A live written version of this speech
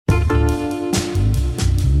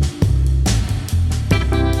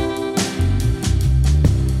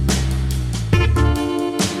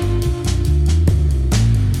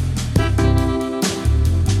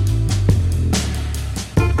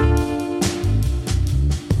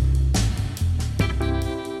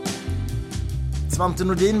Svante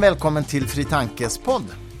Nordin, välkommen till Fri Tankes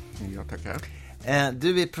podd. Ja, tackar.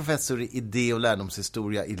 Du är professor i idé- och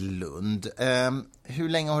lärdomshistoria i Lund. Hur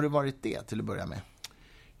länge har du varit det till att börja med?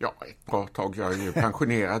 Ja, ett bra tag. Jag är ju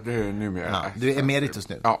pensionerad numera. Ja, du är emeritus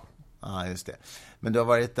nu? Ja. Ja, just det. Men du har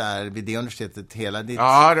varit där vid det universitetet hela ditt...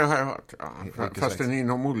 Ja, det har jag varit. Ja. Fast den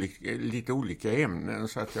inom lite olika ämnen,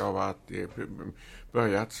 så att jag har varit,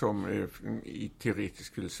 börjat som i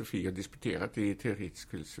teoretisk filosofi och disputerat i teoretisk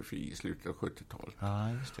filosofi i slutet av 70-talet.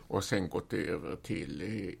 Ja, just det. Och sen gått över till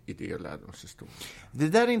idé- och lärdomshistoria. Det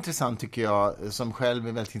där är intressant, tycker jag, som själv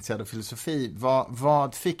är väldigt intresserad av filosofi.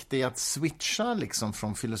 Vad fick dig att switcha liksom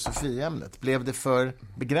från filosofiämnet? Blev det för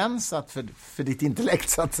begränsat för ditt intellekt,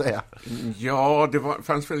 så att säga? Ja, det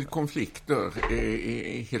fanns väl konflikter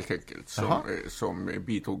helt enkelt som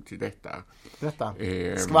bidrog till detta. Berätta,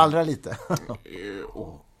 skvallra lite.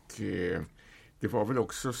 Det var väl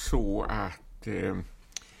också så att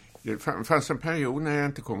det fanns en period när jag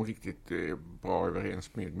inte kom riktigt bra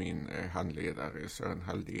överens med min handledare Sören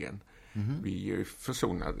Halldén. Mm-hmm. Vi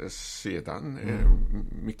försonades sedan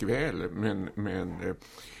mycket väl, men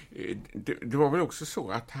det var väl också så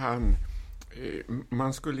att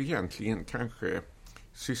man skulle egentligen kanske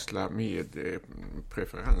syssla med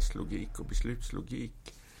preferenslogik och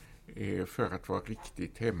beslutslogik för att vara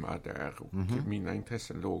riktigt hemma där, och mina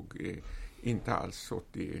intressen låg inte alls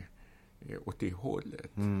åt det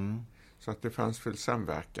hållet. Så att det fanns väl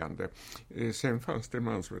samverkande. Sen fanns det en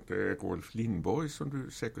man som heter Rolf Lindborg, som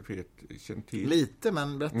du säkert känner till. Lite,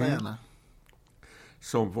 men berätta gärna.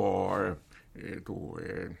 Som var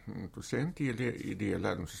docent i idé- och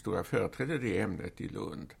lärdomshistoria, företrädde det ämnet i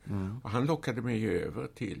Lund. Och han lockade mig över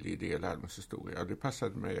till idé- och lärdomshistoria, och det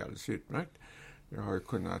passade mig alldeles utmärkt. Jag har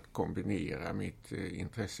kunnat kombinera mitt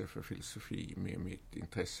intresse för filosofi med mitt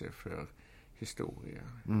intresse för historia.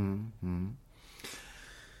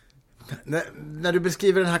 När du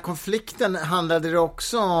beskriver den här konflikten, handlade det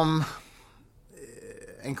också om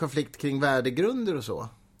en konflikt kring värdegrunder och så?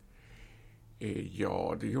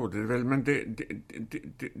 Ja, det gjorde det väl, men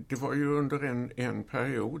det var ju under en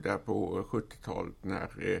period där på 70-talet när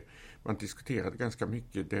man diskuterade ganska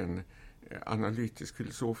mycket den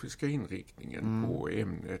analytisk-filosofiska inriktningen på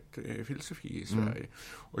ämnet filosofi i Sverige.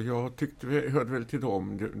 Och jag hörde väl till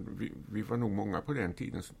dem, vi var nog många på den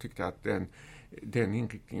tiden som tyckte att den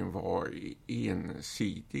inriktningen var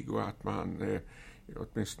ensidig, och att man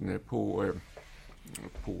åtminstone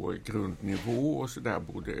på grundnivå och så där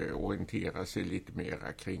borde orientera sig lite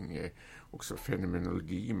mera kring också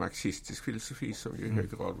fenomenologi, marxistisk filosofi som ju i hög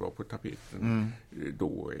grad var på tapeten,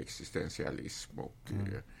 då existentialism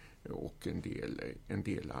och en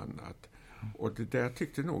del annat. Och det där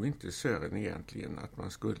tyckte nog inte Sören egentligen att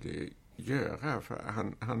man skulle göra, för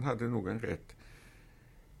han hade nog en rätt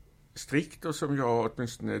strikt, och som jag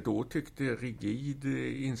åtminstone då tyckte rigid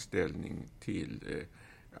inställning till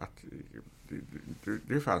att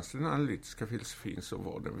det fanns den analytiska filosofin som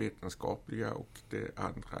var den vetenskapliga, och det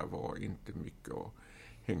andra var inte mycket att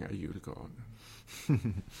hänga i julgranen.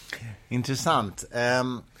 Intressant.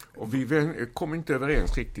 Och vi kom inte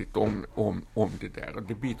överens riktigt om det där, och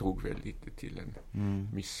det bidrog väl lite till en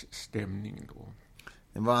missstämning då.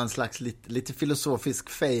 Det var en slags lite filosofisk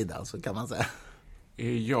fade, alltså, kan man säga.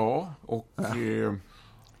 Ja, och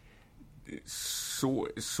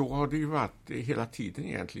så har det ju varit hela tiden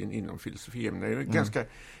egentligen inom filosofiämnen.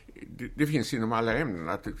 Det finns inom alla ämnen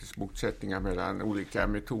naturligtvis motsättningar mellan olika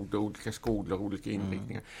metoder, olika skolor, olika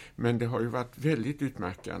inriktningar. Men det har ju varit väldigt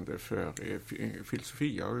utmärkande för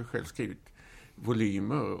filosofi. Jag har ju själv skrivit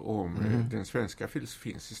volymer om den svenska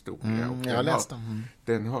filosofins historia. Och jag har läst dem.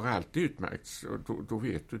 Den har alltid utmärkts, och då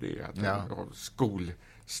vet du det, att den har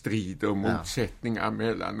skolstrider och motsättningar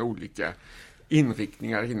mellan olika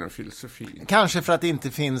inriktningar inom filosofin. Kanske för att det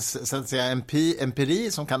inte finns, så att säga,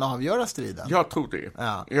 empiri som kan avgöra striden. Jag tror det.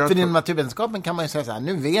 Ja. För inom naturvetenskapen kan man ju säga så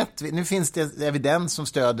här, nu finns det evidens som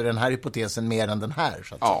stöder den här hypotesen mer än den här.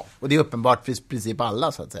 Så att säga. Och det är uppenbart för i princip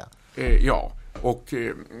alla, så att säga. Ja, och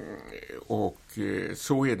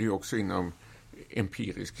så är det ju också inom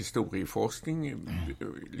empirisk historieforskning,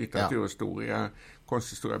 litteraturhistoria,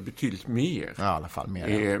 konsthistoria, betydligt mer. Ja, i alla fall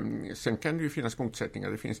mer. Sen kan det ju finnas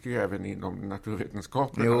motsättningar. Det finns det ju även inom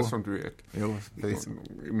naturvetenskaperna, som du vet. Jo,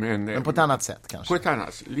 men på ett annat sätt kanske. På ett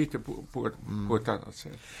annat, lite på ett annat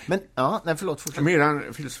sätt. Men, fortsätt.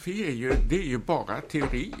 Medan filosofi är ju bara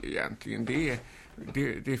teori egentligen.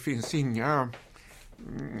 Det finns inga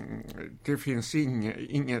det finns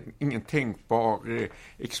ingen tänkbar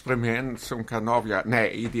experiment som kan avgöra.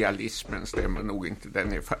 Nej, idealismen stämmer nog inte,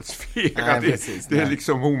 den är falsifierad. Det är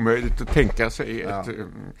liksom omöjligt att tänka sig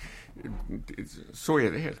så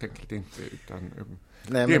är det helt enkelt inte, utan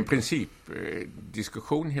det är en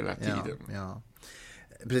principdiskussion hela tiden. Ja.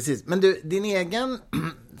 Precis, men du, din egen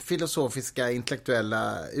filosofiska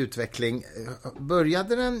intellektuella utveckling,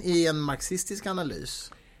 började den i en marxistisk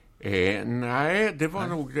analys? Nej, det var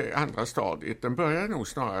nog det andra stadiet. Den började nog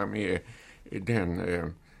snarare med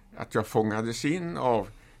att jag fångades in av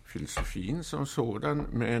filosofin som sådan,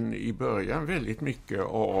 men i början väldigt mycket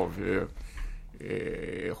av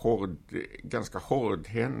ganska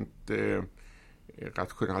hårdhänt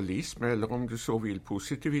rationalism, eller om du så vill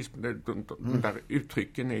positivism. De där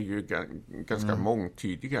uttrycken är ju ganska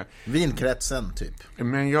mångtydiga. Vinkretsen typ.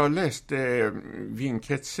 Men jag läste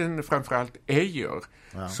Vinkretsen, framförallt Eyer,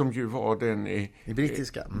 som ju var den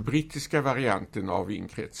brittiska varianten av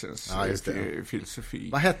Vinkretsens filosofi.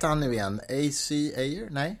 Vad hette han nu igen? A.C. Eyer?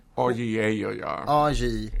 Nej? A.J. Eyer, ja.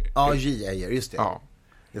 A.J. Eyer, just det. Ja.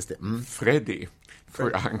 Just det. Freddy,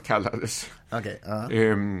 tror jag han kallades. Okej.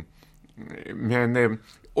 Men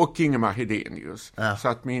och Ingemar Hedenius. Så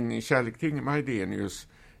att min kärlek till Ingemar Hedenius,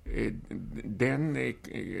 den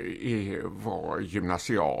var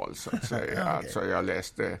gymnasial, så att säga. Okay. Alltså jag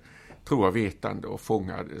läste Tro och vetande och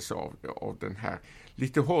fångades av den här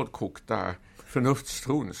lite hårdkokta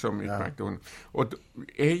förnuftstron som utmärkte hon. Och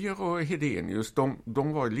Eyer och Hedenius,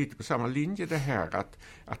 de var lite på samma linje, det här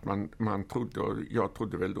att man trodde, och jag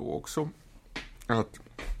trodde väl då också, att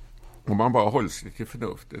om man bara håller sig till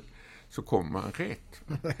förnuftet så kommer man rätt.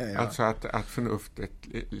 Alltså att förnuftet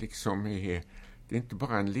liksom det är inte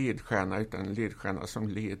bara en ledstjärna, utan en ledstjärna som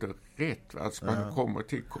leder rätt. Alltså man kommer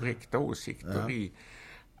till korrekta åsikter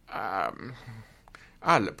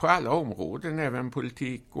på alla områden, även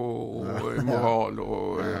politik och moral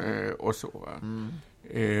och så.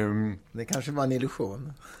 Det kanske var en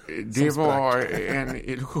illusion. Det var en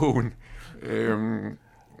illusion.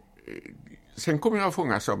 Sen kommer jag att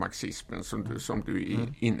fångas av marxismen som du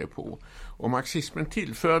är inne på. Och marxismen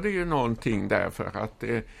tillförde ju någonting därför att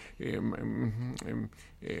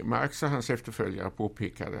Marx och hans efterföljare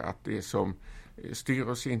påpekade att det som styr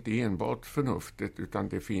oss inte enbart förnuftet, utan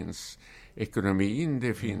det finns ekonomin,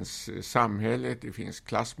 det finns samhället, det finns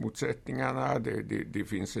klassmotsättningarna, det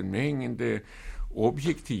finns en mängd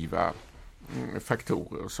objektiva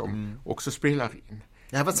faktorer som också spelar in.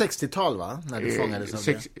 Det här var 60-tal, va? När du fångades av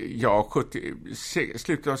det? Ja,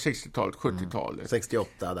 slutet av 60-talet, 70-talet.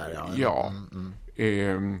 68 där, ja. Ja.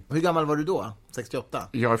 Hur gammal var du då? 68?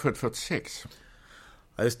 Jag är född 46.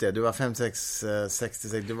 Ja, just det. Du var 5, 6,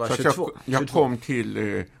 66. Du var 22. Jag kom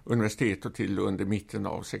till universitet och till under mitten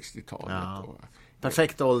av 60-talet. Ja.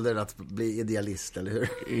 Perfekt ålder att bli idealist, eller hur?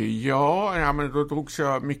 Ja, men då drogs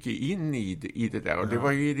jag mycket in i det där. Och det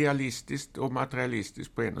var ju idealistiskt och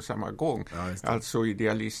materialistiskt på en och samma gång. Ja, alltså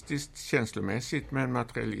idealistiskt känslomässigt, men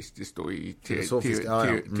materialistiskt då i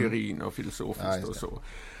teorin och filosofiskt och så.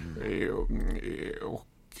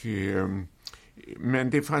 Men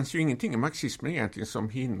det fanns ju ingenting i marxismen egentligen som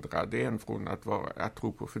hindrade en från att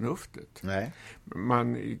tro på förnuftet. Nej.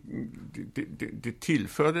 Det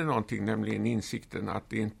tillförde någonting, nämligen insikten att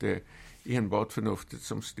det inte enbart förnuftet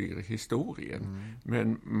som styr historien.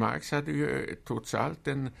 Men Marx hade ju trots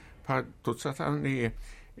att han är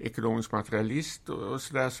ekonomisk materialist och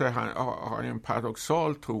så där, så har han en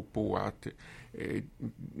paradoxal tro på att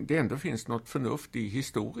det ändå finns något förnuft i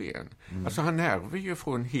historien. Alltså han ärver ju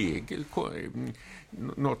från Hegel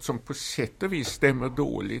något som på sätt och vis stämmer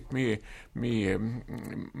dåligt med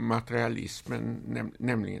materialismen,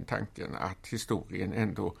 nämligen tanken att historien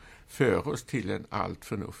ändå för oss till en allt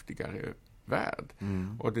förnuftigare värld.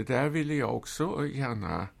 Och det där ville jag också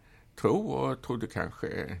gärna tro, och trodde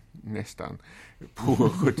kanske nästan på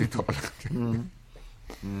 70-talet.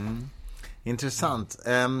 Intressant.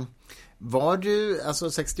 Var du,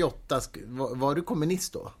 alltså 68, var du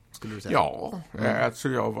kommunist då, skulle du säga? Ja, alltså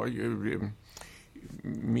jag var ju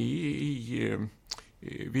med i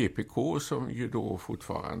VPK, som ju då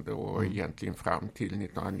fortfarande och egentligen fram till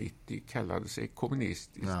 1990 kallade sig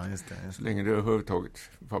kommunistisk. Ja, just det. Så länge det överhuvudtaget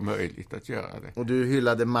var möjligt att göra det. Och du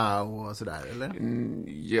hyllade Mao och sådär, eller?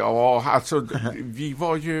 Ja, alltså vi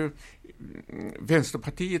var ju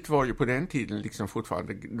Vänsterpartiet var ju på den tiden liksom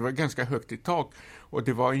fortfarande, det var ganska högt i tak, och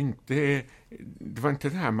det var inte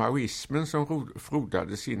den här maoismen som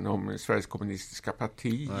frodades inom Sveriges kommunistiska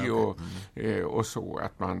parti och så,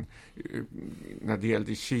 att man när det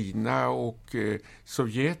gällde Kina och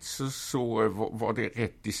Sovjet så var det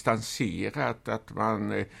rätt distanserat, att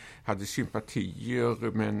man hade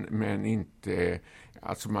sympatier men inte,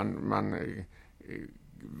 alltså man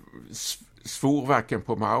svor varken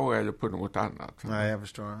på Mao eller på något annat. Nej, jag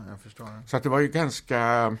förstår. Så att det var ju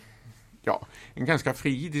en ganska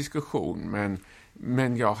fri diskussion,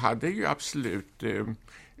 men jag hade ju absolut,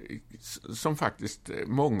 som faktiskt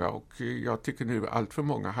många, och jag tycker nu allt för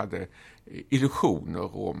många, hade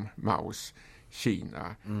illusioner om Maos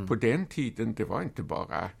Kina. På den tiden, det var inte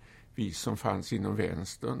bara vi som fanns inom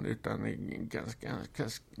vänstern, utan en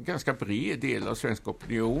ganska bred del av svensk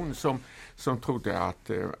opinion som trodde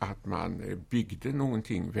att man byggde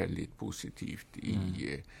någonting väldigt positivt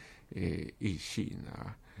i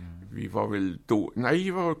Kina. Vi var väl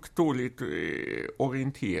naiva och dåligt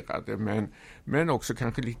orienterade, men också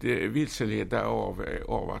kanske lite vilseledda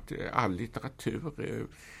av att all litteratur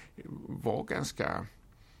var ganska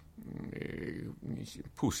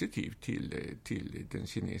positiv till den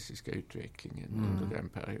kinesiska utvecklingen under den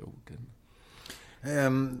perioden.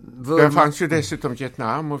 Det fanns ju dessutom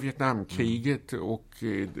Vietnam och Vietnamkriget och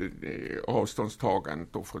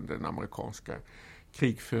avståndstagandet då från den amerikanska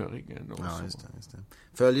krigföringen. Och så. Just det.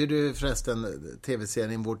 Följer du förresten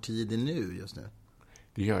tv-serien Vår tid är nu just nu?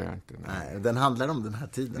 Det gör jag inte. Nej, den handlar om den här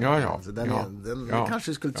tiden. Ja. Den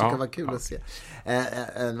kanske skulle tycka var kul att se.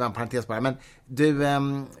 Det var en parentes bara. Men du,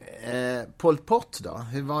 Pol Pot då?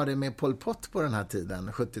 Hur var det med Pol Pot på den här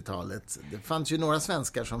tiden, 70-talet? Det fanns ju några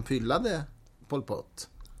svenskar som hyllade Pol Pot.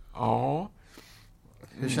 Ja.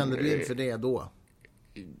 Hur kände du inför det då?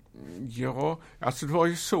 Ja, alltså det var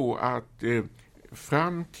ju så att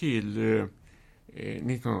fram till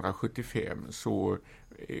 1975 så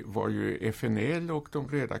var ju FNL och de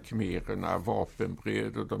röda khmererna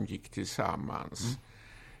vapenbröder, och de gick tillsammans.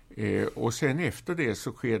 Och sen efter det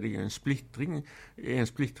så sker det ju en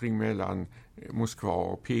splittring mellan Moskva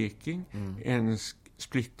och Peking, en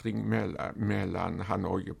splittring mellan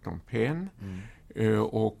Hanoi och Phnom Penh.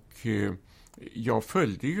 Och jag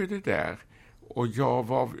följde ju det där, och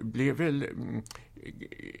jag blev väl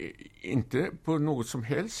inte på något som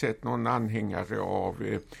helst sätt någon anhängare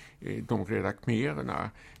av de röda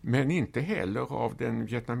khmererna, men inte heller av den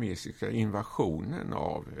vietnamesiska invasionen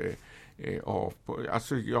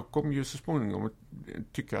alltså jag kom ju så småningom att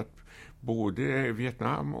tycka att både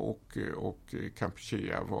Vietnam och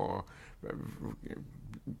Kampuchea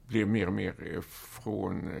blev mer och mer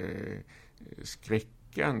från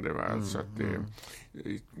skräckande, va? Alltså att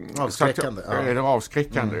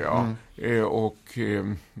avskräckande, och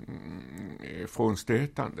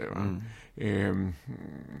frånstötande, va?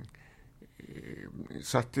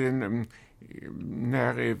 Så att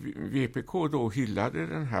när VPK då hyllade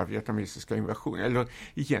den här vietnamesiska invasionen, eller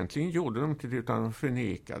egentligen gjorde de inte det utan de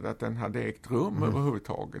förnekade att den hade ägt rum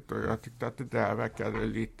överhuvudtaget, och jag tyckte att det där verkade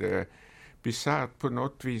lite bisarrt. På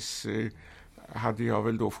något vis hade jag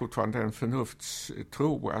väl då fortfarande en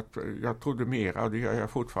förnuftstro, att jag trodde mera, och det gör jag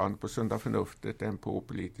fortfarande, på sunda förnuftet än på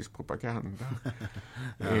politisk propaganda.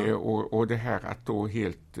 Och det här att då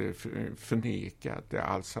helt förneka att det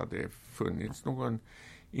alls hade funnits någon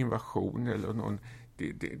invasion eller någon...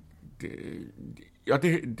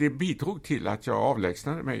 Det bidrog till att jag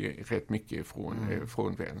avlägsnade mig rätt mycket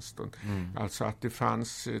från vänstern. Alltså att det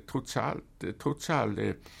fanns trots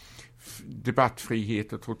all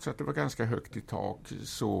debattfrihet, och trots att det var ganska högt i tak,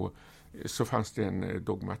 så fanns det en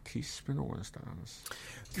dogmatism någonstans.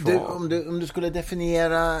 Du, om du skulle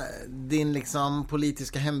definiera din liksom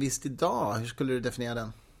politiska hemvist idag, hur skulle du definiera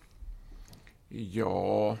den?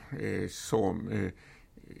 Ja, som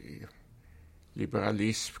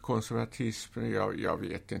liberalism, konservatism, jag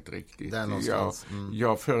vet inte riktigt.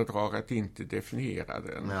 Jag föredrar att inte definiera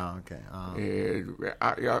den. Ja, okay.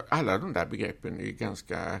 Alla de där begreppen är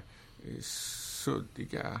ganska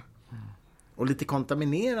suddiga. Och lite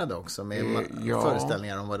kontaminerade också med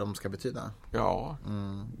föreställningar om vad de ska betyda. Ja.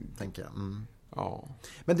 Tänker jag. Ja.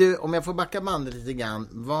 Men du, om jag får backa bandet lite grann.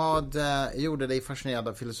 Vad gjorde dig fascinerad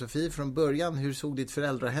av filosofi från början? Hur såg ditt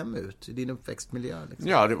föräldrahem ut i din uppväxtmiljö? Liksom?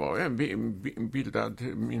 Ja, det var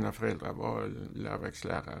mina föräldrar var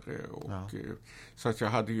läroverkslärare. Så att jag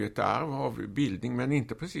hade ju ett arv av bildning, men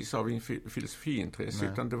inte precis av filosofiintresse.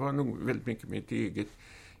 Nej. Utan det var nog väldigt mycket mitt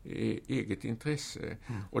eget intresse.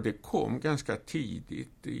 Och det kom ganska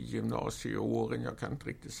tidigt i gymnasieåren. Jag kan inte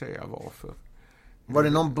riktigt säga varför. Var det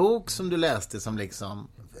någon bok som du läste som liksom...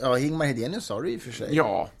 Ja, Ingmar Hedenius sa du i och för sig.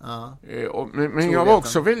 Ja, men jag var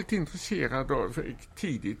också väldigt intresserad av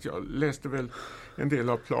tidigt. Jag läste väl en del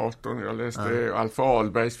av Platon, jag läste Alf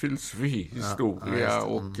Ahlbergs filosofihistoria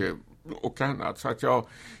och annat. Så att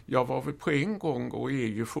jag var väl på en gång och är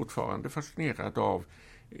ju fortfarande fascinerad av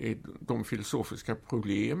de filosofiska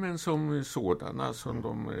problemen som sådana som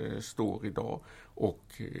de står idag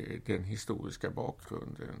och den historiska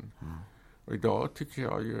bakgrunden. Och idag tycker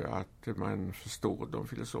jag ju att man förstår de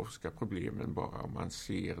filosofiska problemen bara om man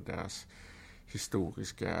ser deras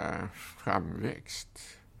historiska framväxt.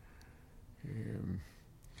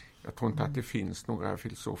 Jag tror inte att det finns några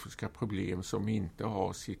filosofiska problem som inte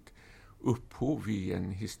har sitt upphov i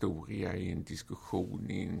en historia, i en diskussion,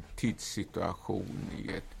 i en tidssituation, i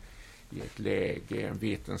ett läge, en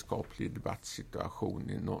vetenskaplig debattsituation,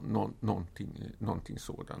 i någonting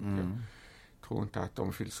sådant. Jag tror inte att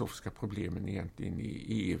de filosofiska problemen egentligen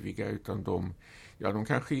är eviga, utan de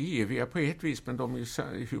kanske är eviga på ett vis, men de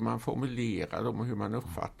är hur man formulerar dem och hur man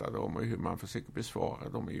uppfattar dem och hur man försöker besvara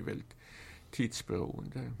dem är ju väldigt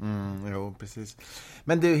tidsberoende. Jo, precis.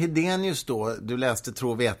 Men du, Hedenius då, du läste Tro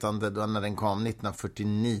och vetande då när den kom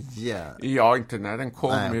 1949. Ja, inte när den kom.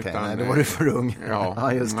 Nej, utan... Nej, då var du för ung.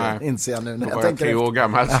 Ja, just det. Inser jag nu. Då var jag 3 år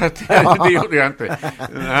gammal, så det gjorde jag inte.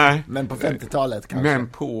 Nej. Men på 50-talet kanske? Men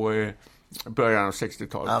på början av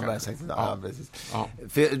 60-talet. Ja, början av 60-talet, ja, precis. Ja.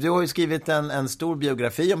 För du har ju skrivit en stor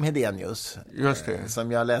biografi om Hedenius. Just det.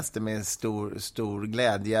 Som jag läste med stor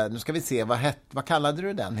glädje. Nu ska vi se, vad kallade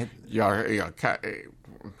du den?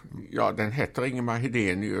 Ja, den heter Ingemar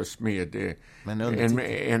Hedenius med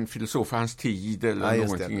en filosof för hans tid eller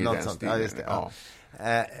någonting i den stilen. Ja, just det. Ja.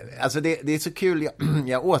 Alltså det är så kul,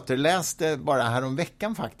 jag återläste bara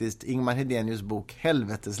häromveckan faktiskt Ingemar Hedenius bok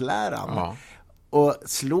Helvetesläran. Ja. Och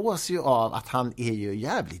slås ju av att han är ju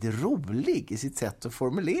jävligt rolig i sitt sätt att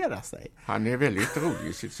formulera sig. Han är väldigt rolig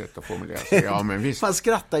i sitt sätt att formulera sig. Ja, men visst. Man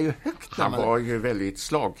skrattar ju högt. Han var ju väldigt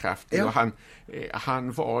slagkraftig. Ja. Och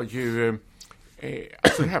han var ju...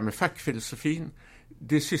 alltså det här med fackfilosofin,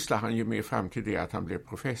 det sysslar han ju med fram till det att han blev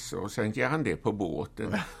professor. Och sen ger han det på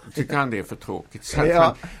båten. Då tycker han det är för tråkigt.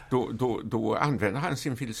 Så då använder han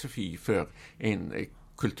sin filosofi för en...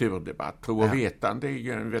 kulturdebatt. Tro och vetande är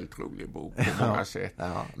ju en väldigt rolig bok på många sätt.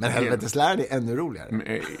 Ja. Men Helvetesläran är ännu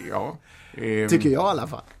roligare. Ja. Tycker jag i alla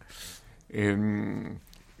fall.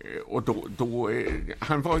 Och då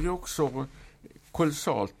han var ju också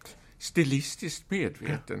kolossalt stilistiskt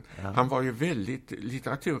medveten. Ja. Han var ju väldigt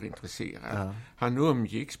litteraturintresserad. Ja. Han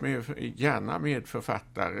umgicks gärna med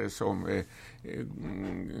författare som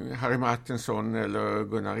Harry Martinsson eller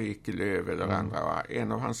Gunnar Ekelöf eller andra.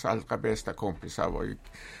 En av hans allra bästa kompisar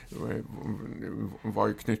var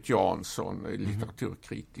ju Knut Jansson,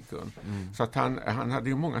 litteraturkritikern. Så att han hade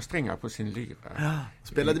ju många strängar på sin lyra. Ja,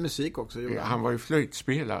 spelade musik också. Han var ju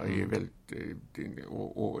flöjtspelare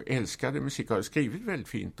och älskade musik. Han har skrivit väldigt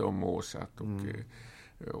fint om Mozart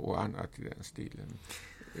och annat i den stilen.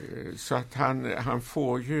 Så att han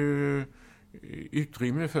får ju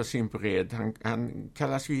utrymme för sin bredd. Han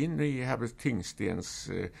kallas ju in i Herbert Tingstens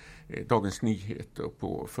Dagens Nyheter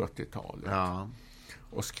på 40-talet. Ja.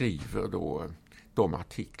 Och skriver då de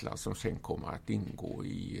artiklar som sen kommer att ingå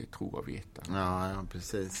i Tro och vetande. Ja,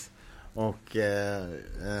 precis. Och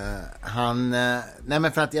nej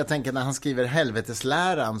men för att jag tänker när han skriver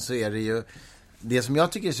Helvetesläran så är det ju det som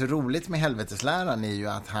jag tycker är så roligt med Helvetesläran är ju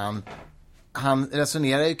att han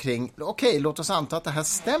resonerar ju kring okej, låt oss anta att det här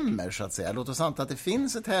stämmer så att säga. Låt oss anta att det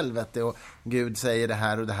finns ett helvete och Gud säger det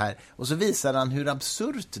här och det här. Och så visar han hur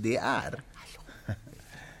absurt det är.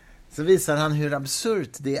 Så visar han hur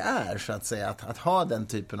absurt det är så att säga att ha den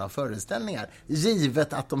typen av föreställningar.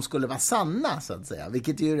 Givet att de skulle vara sanna så att säga.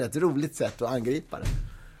 Vilket är ju ett roligt sätt att angripa det.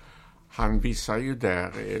 Han visar ju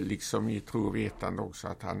där, liksom i Tro och vetande också,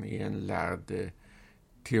 att han är en lärd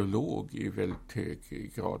teolog i väldigt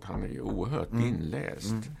hög grad. Han är ju oerhört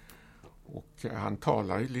inläst. Och han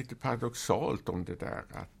talar ju lite paradoxalt om det där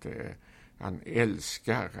att han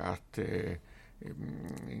älskar att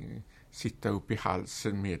sitta upp i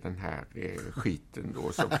halsen med den här skiten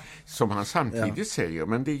då, som han samtidigt säger.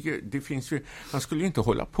 Men det finns ju, han skulle ju inte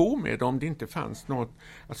hålla på med det om det inte fanns något.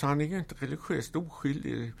 Alltså han är ju inte religiöst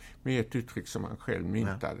oskyldig med ett uttryck som han själv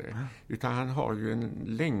myntade. Utan han har ju en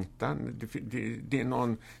längtan. Det är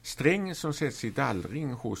någon sträng som sätts i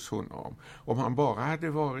dallring hos honom. Om han bara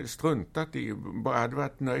hade struntat i, bara hade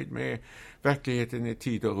varit nöjd med verkligheten i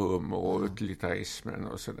tid och rum och utilitarismen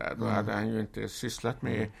och sådär, då hade han ju inte sysslat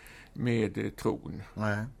med tron.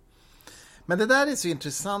 Nej. Men det där är så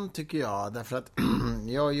intressant tycker jag, därför att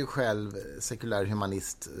jag är ju själv sekulär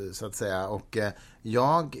humanist så att säga, och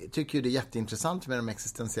jag tycker ju det är jätteintressant med de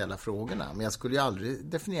existentiella frågorna, men jag skulle ju aldrig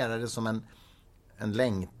definiera det som en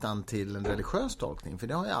längtan till en religiös tolkning, för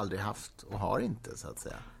det har jag aldrig haft och har inte så att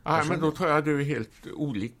säga. Men då tror jag du är helt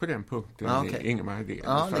olik på den punkten, Ingemar Hedén.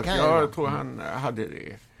 Jag tror han hade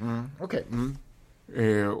det. Okej.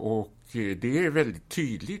 Och det är väldigt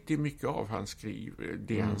tydligt i mycket av han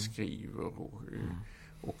skriver. Och,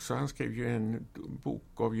 också han skrev ju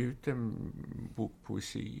gav ut en bok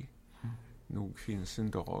poesi. Nog finns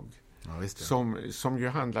en dag. Ja, visst det. Som ju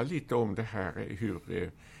handlar lite om det här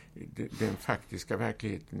hur den faktiska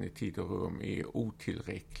verkligheten i tid och rum är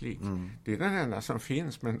otillräcklig. Det är den enda som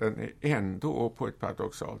finns, men den är ändå på ett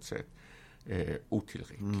paradoxalt sätt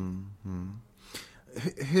otillräcklig.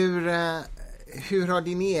 Hur har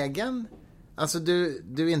din egen... Alltså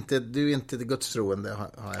du är inte gudstroende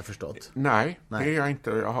har jag förstått. Nej, det är jag inte.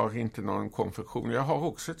 Jag har inte någon konfession. Jag har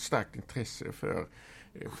också ett starkt intresse för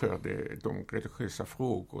de religiösa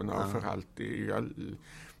frågorna och för allt det.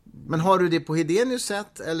 Men har du det på Hedenius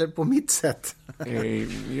sätt eller på mitt sätt?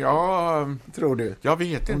 Tror du? Jag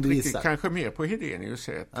vet inte riktigt. Kanske mer på Hedenius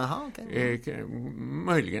sätt. Aha, okay.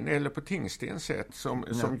 Möjligen, eller på Tingstens sätt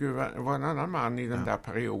som ju var en annan man i den där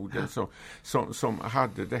perioden som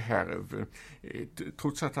hade det här,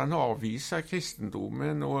 trots att han avvisar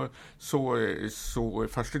kristendomen, och så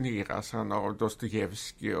fascineras han av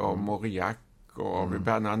Dostojevskij, av Moriak, av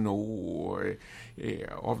Bernanos,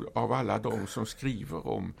 av alla de som skriver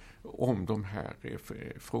om de här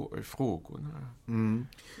frågorna.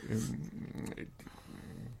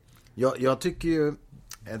 Jag tycker ju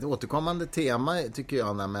ett återkommande tema tycker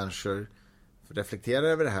jag när människor reflekterar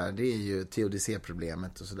över det här, det är ju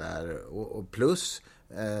teodicéproblemet och sådär, och plus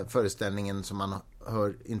föreställningen som man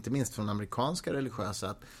hör inte minst från amerikanska religiösa,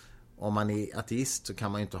 att om man är ateist så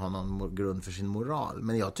kan man ju inte ha någon grund för sin moral.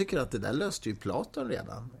 Men jag tycker att det där löste ju Platon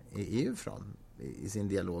redan i sin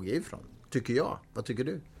dialog ifrån. Tycker jag. Vad tycker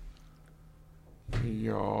du?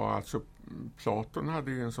 Ja, alltså Platon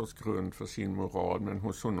hade ju en sorts grund för sin moral, men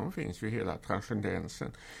hos honom finns ju hela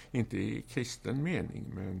transcendensen. Inte i kristen mening,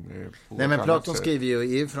 men men Platon skriver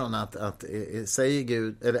ju ifrån att säger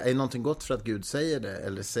Gud, eller är någonting gott för att Gud säger det,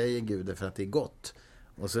 eller säger Gud det för att det är gott?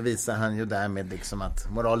 Och så visar han ju därmed liksom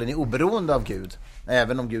att moralen är oberoende av Gud,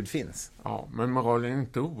 även om Gud finns. Ja, men moralen är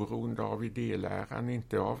inte oberoende av idéläran,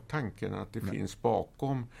 inte av tanken att det finns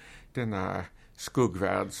bakom denna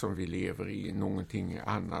skuggvärld som vi lever i någonting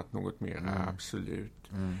annat, något mer absolut.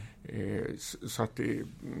 Så att det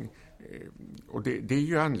är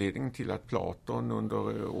ju anledningen till att Platon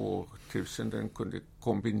under årtusenden kunde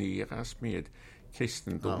kombineras med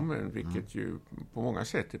kristendomen, vilket ju på många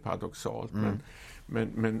sätt är paradoxalt,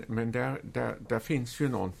 men där finns ju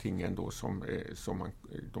någonting ändå som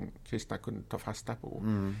de kristna kunde ta fasta på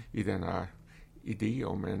i denna idé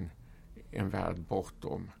om en värld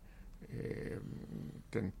bortom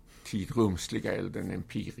den tidrumsliga eller den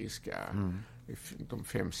empiriska, de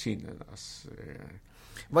fem sinnenas.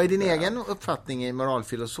 Vad är din egen uppfattning i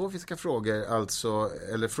moralfilosofiska frågor, alltså,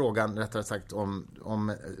 eller frågan rättare sagt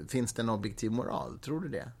om finns det en objektiv moral? Tror du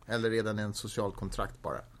det? Eller är den en social kontrakt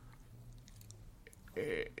bara?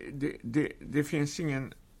 Det finns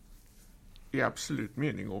ingen i absolut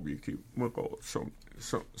mening objektiv moral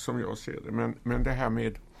som jag ser det. Men det här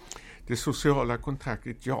med det sociala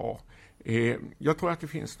kontraktet, jag tror att det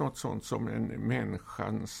finns något sånt som en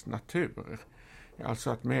människans natur. Alltså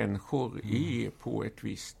att människor är på ett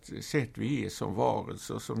visst sätt. Vi är som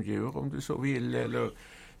varelser, som djur om du så vill, eller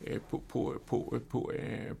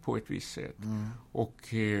på ett visst sätt.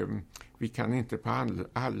 Och vi kan inte på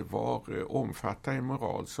allvar omfatta en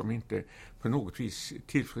moral som inte på något vis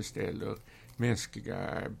tillfredsställer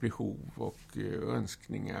mänskliga behov och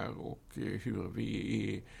önskningar och hur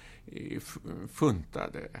vi är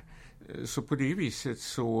funtade. Så på det viset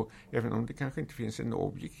så, även om det kanske inte finns en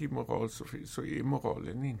objektiv moral, så är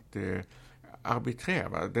moralen inte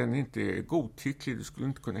arbiträr. Den är inte godtycklig. Du skulle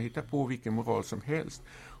inte kunna hitta på vilken moral som helst.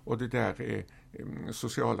 Och det där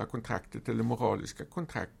sociala kontraktet eller moraliska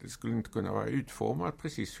kontraktet skulle inte kunna vara utformat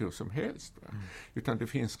precis hur som helst. Utan det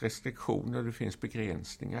finns restriktioner, det finns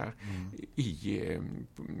begränsningar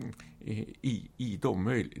i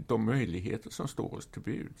de möjligheter som står oss till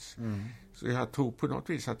buds. Så jag tror på något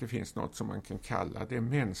vis att det finns något som man kan kalla det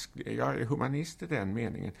mänskliga. Jag är humanist i den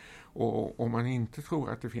meningen. Och om man inte tror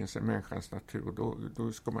att det finns en människans natur,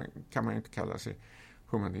 då kan man inte kalla sig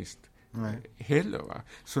humanist heller. Va?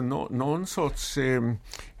 Så någon sorts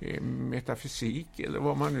metafysik eller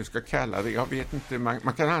vad man nu ska kalla det. Jag vet inte, man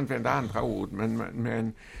kan använda andra ord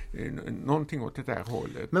men någonting åt det där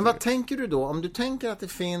hållet. Men vad tänker du då? Om du tänker att det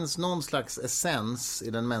finns någon slags essens i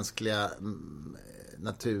den mänskliga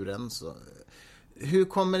naturen, så hur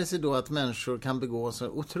kommer det sig då att människor kan begå så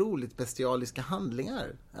otroligt bestialiska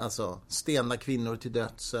handlingar? Alltså stena kvinnor till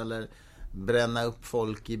döds eller bränna upp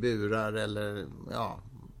folk i burar eller ja,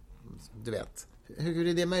 du vet. Hur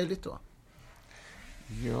är det möjligt då?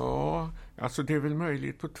 Ja, alltså det är väl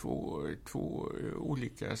möjligt på två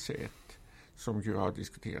olika sätt som ju har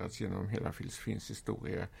diskuterats genom hela filosofins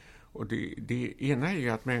historia. Och det ena är ju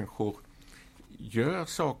att människor gör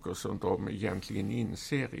saker som de egentligen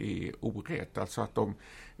inser är orätt. Alltså att de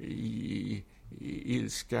i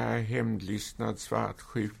ilska, hämndlystnad,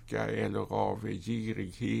 svartsjuka eller av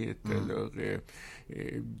girighet eller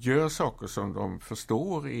gör saker som de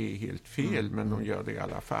förstår är helt fel men de gör det i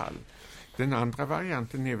alla fall. Den andra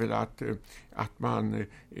varianten är väl att man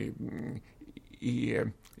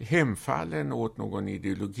är hemfallen åt någon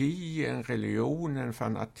ideologi, en religion, en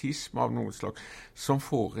fanatism av något slag som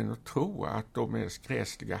får en att tro att de är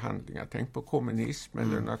gräsliga handlingar. Tänk på kommunism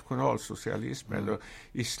eller nationalsocialism eller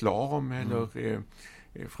islam eller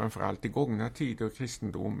framförallt i gångna tider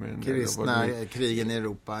kristendomen. Kristna, krigen i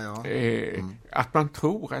Europa, ja. Att man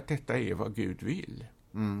tror att detta är vad Gud vill.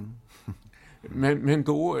 Men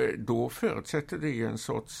då förutsätter det ju en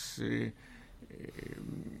sorts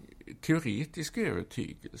teoretisk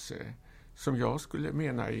övertygelse som jag skulle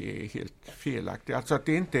mena är helt felaktig. Alltså att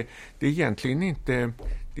det är egentligen inte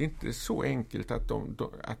så enkelt att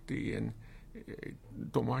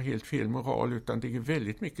de har helt fel moral, utan det är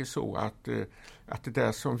väldigt mycket så att det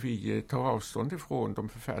där som vi tar avstånd ifrån, de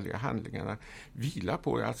förfärliga handlingarna, vilar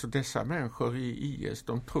på. Alltså dessa människor i IS,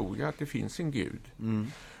 de tror ju att det finns en Gud.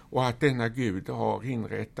 Och att denna Gud har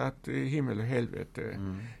inrättat himmel och helvete.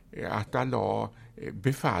 Att Allah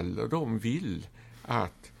befaller dem, vill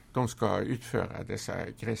att de ska utföra dessa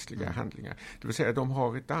gräsliga handlingar. Det vill säga de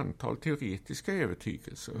har ett antal teoretiska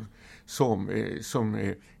övertygelser som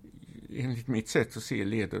enligt mitt sätt att se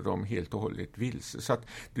leder dem helt och hållet vilse. Så att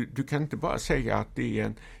du kan inte bara säga att det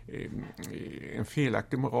är en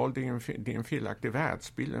felaktig moral, det är en felaktig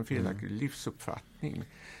världsbild, en felaktig livsuppfattning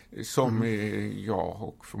som jag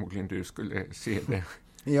och förmodligen du skulle se det.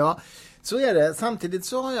 Ja, så är det. Samtidigt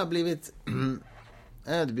så har jag blivit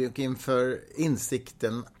ödmjuk inför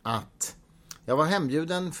insikten att jag var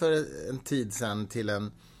hembjuden för en tid sedan till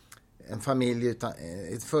en familj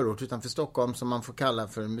ett förort utanför Stockholm som man får kalla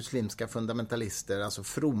för muslimska fundamentalister, alltså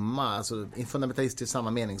fromma, alltså fundamentalister i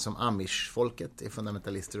samma mening som Amish-folket är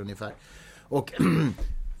fundamentalister ungefär. Och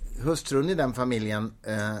hustrun i den familjen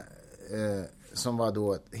som var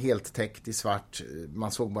då helt täckt i svart,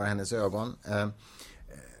 man såg bara hennes ögon.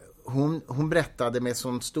 Hon berättade med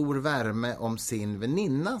sån stor värme om sin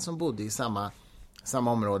väninna som bodde i samma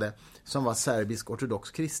område, som var serbisk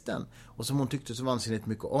ortodox kristen och som hon tyckte så vansinnigt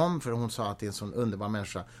mycket om, för hon sa att det är en sån underbar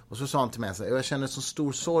människa. Och så sa hon till mig så här: jag känner så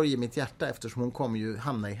stor sorg i mitt hjärta eftersom hon kommer ju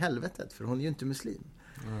hamna i helvetet, för hon är ju inte muslim.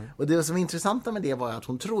 Och det som var intressanta med det var att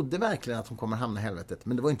hon trodde verkligen att hon kommer hamna i helvetet,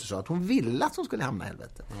 men det var inte så att hon ville att hon skulle hamna i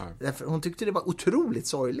helvetet. Därför hon tyckte det var otroligt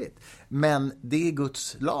sorgligt, men det är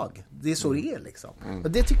Guds lag, det är så det är liksom.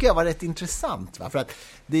 Och det tycker jag var rätt intressant, va? För att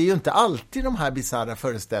det är ju inte alltid de här bizarra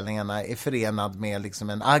föreställningarna är förenad med liksom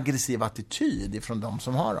en aggressiv attityd ifrån de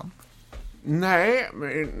som har dem. Nej,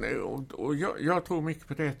 och jag tror mycket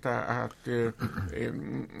på detta att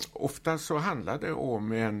ofta så handlar det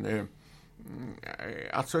om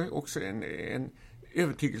alltså också en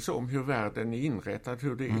övertygelse om hur världen är inrättad,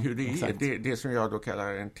 hur det är. Det som jag då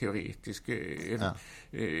kallar en teoretisk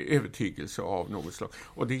övertygelse av något slag.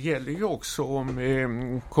 Och det gäller ju också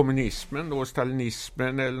om kommunismen och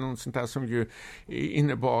stalinismen eller något sånt där som ju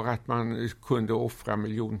innebar att man kunde offra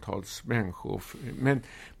miljontals människor.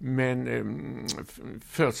 Men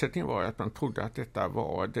förutsättningen var att man trodde att detta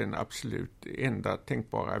var den absolut enda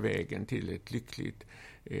tänkbara vägen till ett lyckligt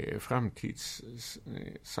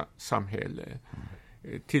framtidssamhälle.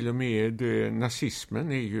 Till och med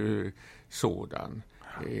nazismen är ju sådan.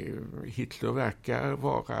 Hitler verkar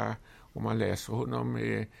vara, om man läser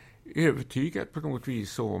honom, övertygad på något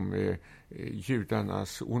vis om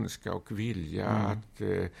judarnas ondska och vilja att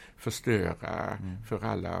förstöra för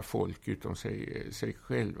alla folk utom sig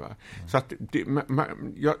själva. Så att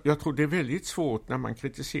jag tror det är väldigt svårt när man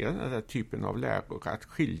kritiserar den här typen av läror att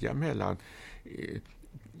skilja mellan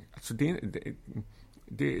alltså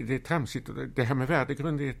det är tramsigt. Det här med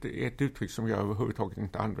värdegrund är ett uttryck som jag överhuvudtaget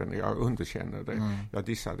inte använder. Jag underkänner det. Jag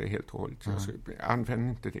dissar det helt och hållet. Använd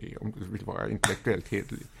inte det om du vill vara intellektuellt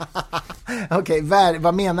hederlig. Okej,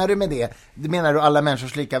 vad menar du med det? Menar du alla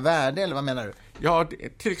människors lika värde, eller vad menar du? Ja,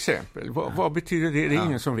 till exempel. Vad betyder det? Det är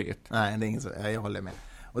ingen som vet. Nej, det är ingen som, jag håller med.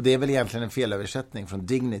 Och det är väl egentligen en felöversättning från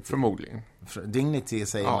dignity. Förmodligen. Dignity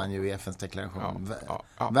säger man ju i FNs deklaration.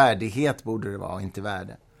 Ja. Värdighet borde det vara, inte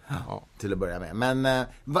värde. Till att börja med.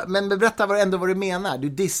 Men berätta vad du menar. Du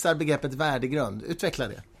dissar begreppet värdegrund. Utveckla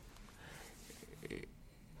det.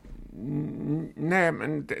 Nej,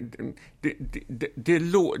 men det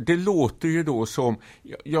låter ju då som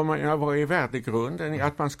vad är värdegrunden?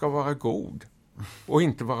 Att man ska vara god och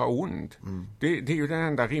inte vara ond. Det är ju den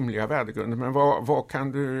enda rimliga värdegrunden. Men vad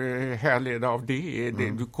kan du härleda av det?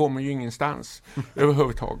 Du kommer ju ingenstans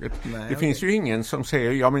överhuvudtaget. Det finns ju ingen som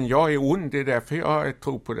säger, men jag är ond, det är därför jag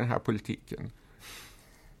tror på den här politiken.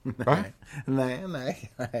 Nej,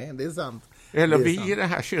 det är sant. Eller vi i den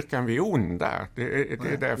här kyrkan, vi är onda. Det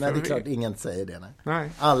är därför nej, det är klart ingen säger det.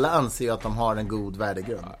 Nej. Alla anser ju att de har en god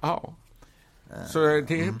värdegrund. Ja. Så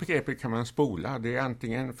det begreppet kan man spola. Det är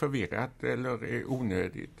antingen förvirrat eller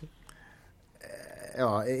onödigt.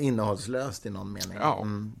 Ja, innehållslöst i någon mening. Ja.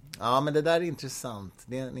 Ja, men det där är intressant.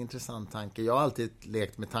 Det är en intressant tanke. Jag har alltid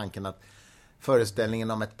lekt med tanken att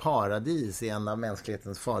föreställningen om ett paradis är en av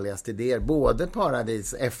mänsklighetens farligaste idéer. Både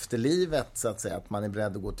paradis efter livet, så att säga, att man är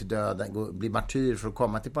beredd att gå till döden, bli martyr för att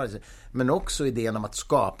komma till paradiset. Men också idén om att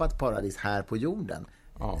skapa ett paradis här på jorden.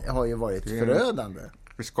 Det har ju varit förödande.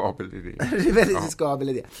 Riskabel idé. Det är väldigt riskabel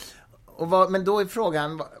idé. Men då är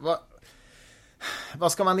frågan,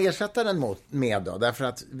 vad ska man ersätta den med då? Därför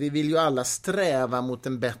att vi vill ju alla sträva mot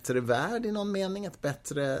en bättre värld i någon mening, ett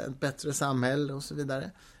bättre samhälle och så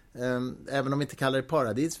vidare. Även om vi inte kallar det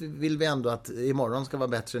paradis, vill vi ändå att imorgon ska vara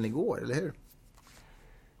bättre än igår, eller hur?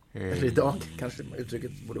 Eller idag, kanske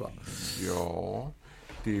uttrycket borde vara. Ja,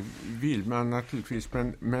 det vill man naturligtvis,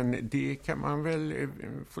 men det kan man väl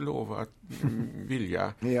få lov att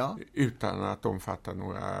vilja utan att omfatta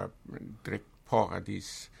några direkt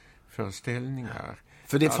paradisföreställningar.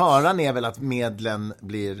 För det faran är väl att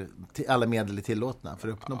alla medel är tillåtna för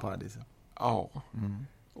att uppnå paradiset? Ja.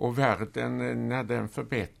 Och världen, när den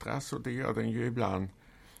förbättras, och det gör den ju ibland,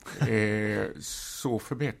 så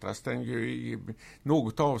förbättras den ju i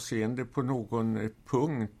något avseende på någon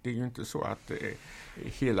punkt. Det är ju inte så att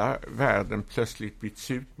hela världen plötsligt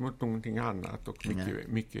byts ut mot någonting annat och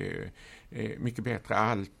mycket bättre.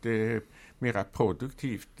 Allt mera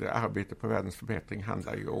produktivt arbete på världens förbättring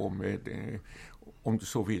handlar ju om du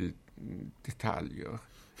så vill, detaljer.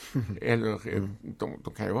 Eller de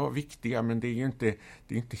kan ju vara viktiga, men det är ju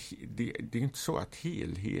inte så att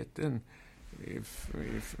helheten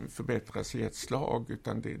förbättras i ett slag,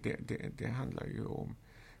 utan det handlar ju om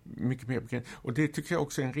mycket mer. Och det tycker jag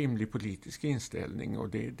också är en rimlig politisk inställning, och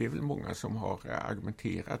det är väl många som har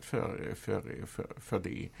argumenterat för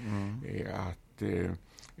det. Att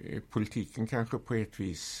politiken kanske på ett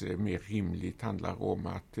vis mer rimligt handlar om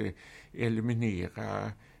att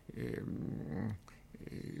eliminera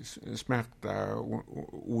smärta,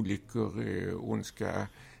 olyckor, ondska,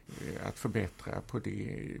 att förbättra på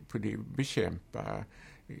det bekämpa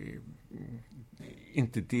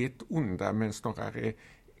inte det onda, men snarare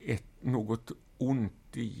något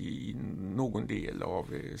ont i någon del av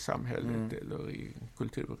samhället eller i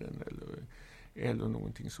kulturen eller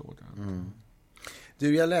någonting sådant.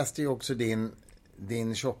 Du, jag läste ju också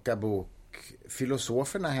din tjocka bok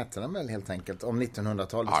Filosoferna hette den väl helt enkelt, om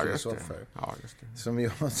 1900-talets filosofer. Ja, just det. Som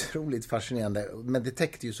ju var otroligt fascinerande, men det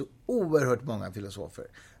täckte ju så oerhört många filosofer.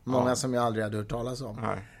 Många som jag aldrig hade hört talas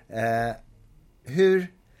om.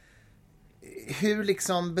 Hur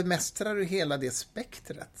liksom bemästrar du hela det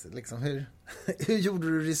spektret? Liksom, hur gjorde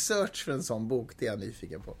du research för en sån bok? Det är jag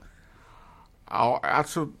nyfiken på. Ja,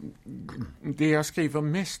 alltså det jag skriver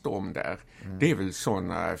mest om där, det är väl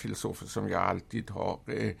sådana filosofer som jag alltid har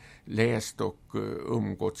läst och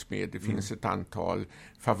umgåtts med. Det finns ett antal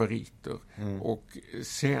favoriter. Och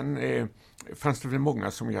sen fanns det väl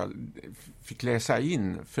många som jag fick läsa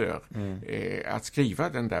in för att skriva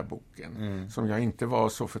den där boken, som jag inte var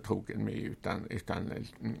så förtrogen med utan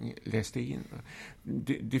läste in.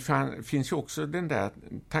 Det finns ju också den där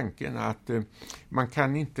tanken att man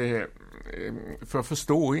kan inte för att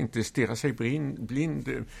förstå inte stirra sig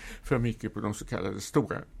blind för mycket på de så kallade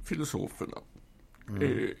stora filosoferna.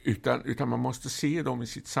 utan man måste se dem i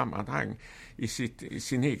sitt sammanhang, i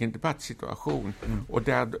sin egen debattsituation, och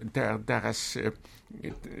där deras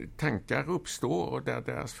tankar uppstår och där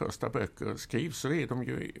deras första böcker skrivs, så är de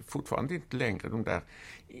ju fortfarande inte längre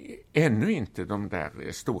ännu inte de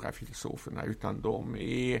där stora filosoferna, utan de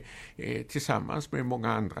är tillsammans med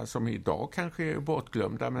många andra som idag kanske är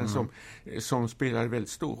bortglömda, men som spelar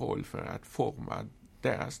väldigt stor roll för att forma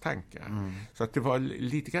deras tankar. Så att det var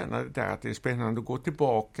lite grann där att det är spännande att gå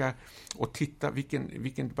tillbaka och titta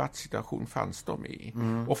vilken debattsituation fanns de i.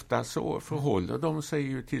 Ofta så förhåller de sig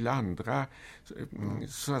ju till andra,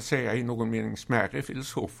 så att säga i någon mening smärre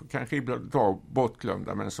filosofer, kanske ibland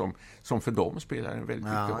bortglömda, men som för dem spelar en väldigt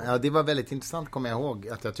viktig roll. Ja, det var väldigt intressant, kommer jag ihåg,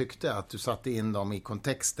 att jag tyckte att du satte in dem i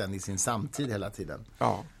kontexten i sin samtid hela tiden.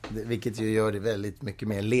 Ja. Vilket ju gör det väldigt mycket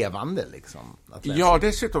mer levande liksom, att läsa. Ja,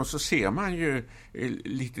 dessutom så ser man ju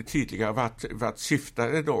lite tydligare vart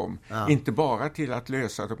syftade de. Ja. Inte bara till att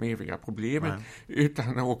lösa de eviga problemen,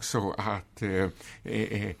 utan också att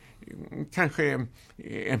kanske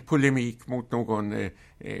en polemik mot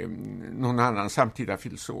någon annan samtida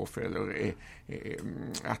filosof, eller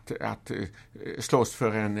att slåss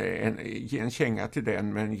för ge en känga till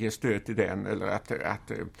den men ge stöd till den, eller att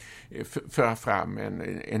föra fram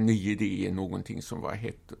en ny idé, någonting som var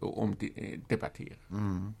hett omdebatterat.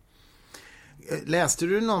 Läste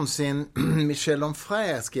du någonsin Michel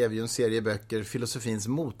Onfray skrev ju en serie böcker, Filosofins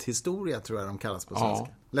mothistoria tror jag de kallas på svenska. Ja.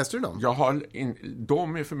 Läste du dem?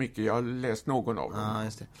 De är för mycket, jag har läst någon av dem. Ja,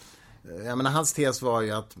 just det. Jag menar, hans tes var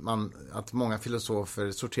ju att många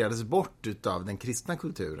filosofer sorterades bort utav den kristna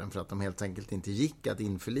kulturen för att de helt enkelt inte gick att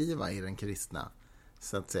införliva i den kristna,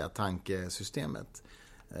 så att säga, tankesystemet.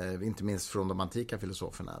 Inte minst från de antika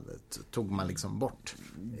filosoferna tog man liksom bort.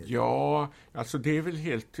 Ja, alltså det är väl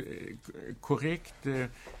helt korrekt.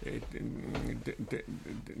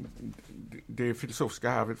 Det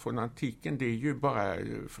filosofiska arvet från antiken, det är ju bara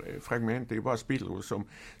fragment, det är ju bara spillror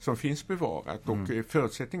som finns bevarat. Och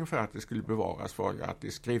förutsättningen för att det skulle bevaras var ju att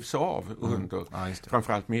det skrevs av under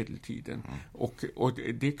framförallt medeltiden. Och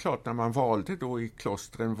det är klart, när man valde då i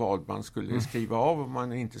klostren vad man skulle skriva av och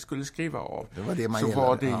man inte skulle skriva av, det var det man så gillade.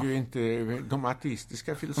 Var det ju inte de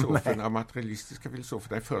ateistiska filosoferna, materialistiska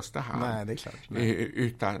filosoferna i första hand. Nej, det är klart.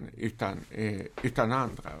 Utan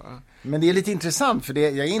andra. Va? Men det är lite intressant, för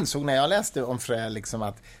jag insåg när jag läste om Frey liksom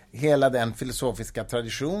att hela den filosofiska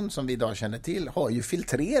tradition som vi idag känner till har ju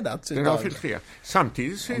filtrerats. Den har filtrerats.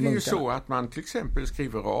 Samtidigt så är det ju så att man till exempel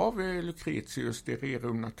skriver av Lucretius De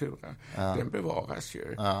Rerum Natura. Ja. Den bevaras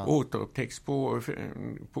ju. Ja. Återupptäcks på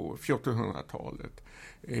 1400-talet.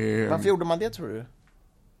 Varför gjorde man det, tror du?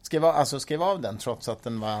 Skrev av den trots att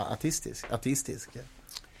den var ateistisk?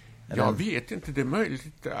 Jag vet inte, det är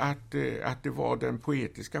möjligt att det var den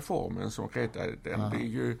poetiska formen som räddade den. Ja.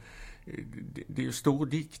 Det är ju stor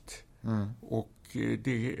dikt. Och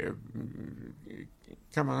det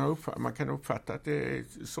kan man kan uppfatta att det är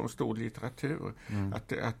som stor litteratur.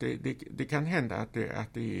 Att det kan hända att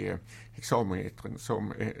det är hexametern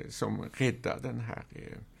som räddar den här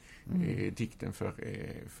dikten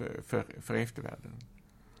för eftervärlden.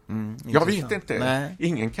 Jag vet inte. Nej.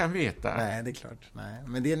 Ingen kan veta. Nej, det är klart. Nej,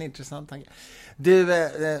 men det är en intressant tanke. Du,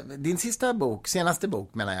 din senaste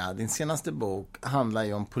bok handlar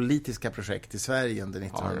ju om politiska projekt i Sverige under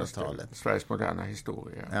 1900-talet. Sveriges moderna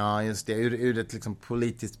historia. Ja, just det. Ur ett liksom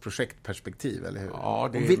politiskt projektperspektiv, eller hur? Ja,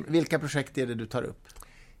 och vilka projekt är det du tar upp?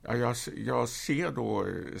 Ja, jag ser då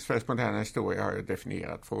Sveriges moderna historia har jag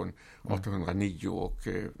definierat från 1809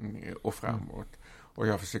 och framåt. Och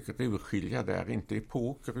jag försöker urskilja där, inte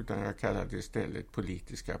epoker, utan jag kallar det istället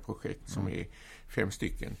politiska projekt som är 5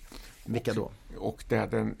 stycken. Vilka då? Och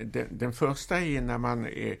där den första är när man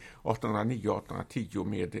är 1809-1810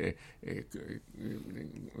 med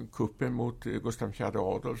kuppen mot Gustav IV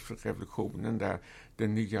Adolf, revolutionen, där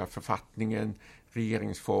den nya författningen,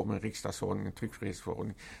 regeringsformen, riksdagsordningen,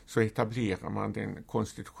 tryckfrihetsförordningen, så etablerar man den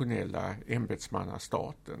konstitutionella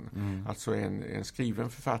ämbetsmannastaten. Alltså en skriven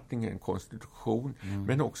författning, en konstitution,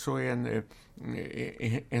 men också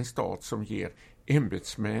en stat som ger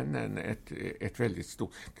ämbetsmännen ett väldigt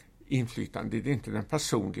stort inflytande. Det är inte den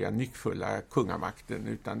personliga, nyckfulla kungamakten,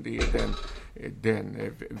 utan det är den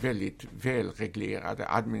väldigt välreglerade,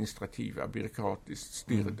 administrativa, byråkratiskt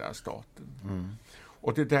styrda staten.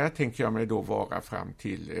 Och det där tänker jag mig då vara fram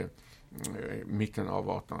till mitten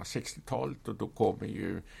av 1860-talet, och då kommer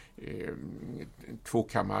ju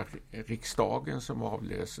tvåkammarriksdagen som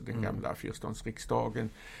avlöser den gamla fyrståndsriksdagen.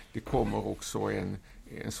 Det kommer också en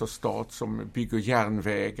så stat som bygger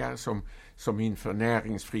järnvägar, som inför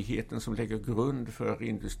näringsfriheten, som lägger grund för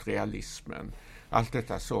industrialismen. allt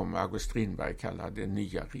detta som August Strindberg kallar det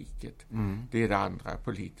nya riket. Det är det andra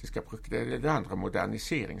politiska projektet, det andra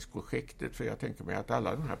moderniseringsprojektet, för jag tänker mig att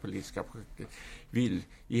alla de här politiska projekten vill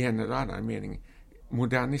i en eller annan mening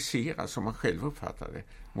modernisera, som man själv uppfattar det,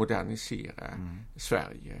 modernisera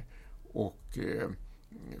Sverige. Och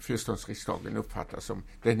fyrståndsriksdagen uppfattas som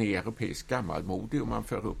den är europeiskt gammalmodig, och man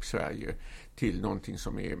för upp Sverige till någonting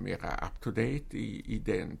som är mera up to date i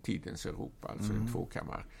den tidens Europa, alltså en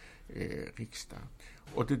tvåkammarriksdag.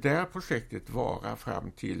 Och det där projektet varar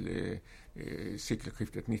fram till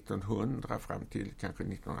sekelskiftet 1900, fram till kanske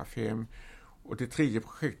 1905. Och det tredje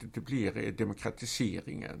projektet det blir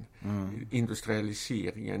demokratiseringen.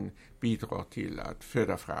 Industrialiseringen bidrar till att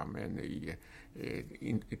föda fram en ny,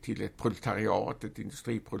 till ett proletariat, ett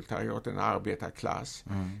industriproletariat, en arbetarklass.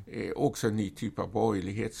 Också en ny typ av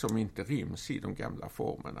borgerlighet som inte ryms i de gamla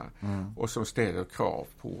formerna. Och som ställer krav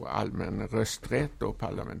på allmän rösträtt och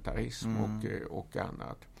parlamentarism och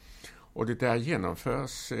annat. Och det där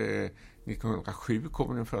genomförs 1907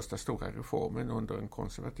 kommer den första stora reformen under en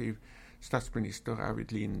konservativ statsminister,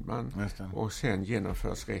 Arvid Lindman, och sen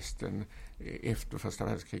genomförs resten efter första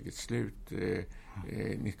världskrigets slut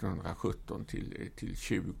 1917 till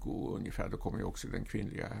 20 ungefär. Då kommer ju också den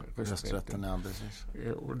kvinnliga rösträtten. Ja, precis.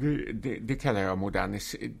 Och det kallar jag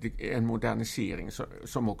en modernisering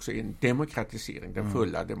som också är en demokratisering, den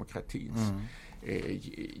fulla demokratins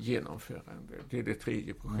genomförande. Det är det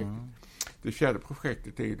tredje projektet. Det fjärde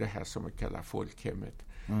projektet är ju det här som vi kallar folkhemmet.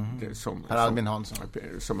 Per Albin Hansson.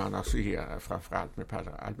 Som man associerar framförallt med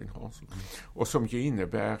Per Albin Hansson. Och som ju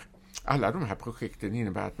innebär, alla de här projekten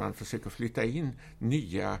innebär att man försöker flytta in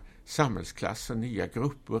nya samhällsklasser, nya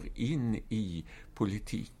grupper in i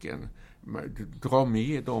politiken. Dra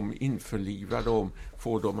med dem, införliva dem,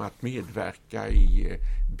 få dem att medverka i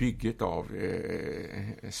bygget av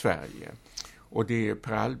Sverige. Och det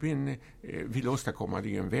Per Albin vill åstadkomma,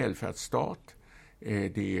 det är en välfärdsstat.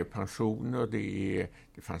 Det är pensioner, det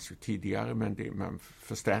fanns ju tidigare, men man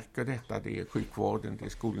förstärker detta. Det är sjukvården, det är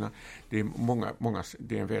skolorna, det är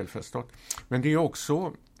det är en välfärdsstat. Men det är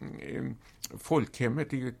också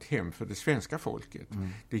folkhemmet är ju ett hem för det svenska folket.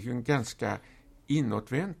 Det är ju en ganska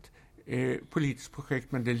inåtvänt politiskt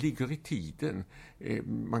projekt, men det ligger i tiden.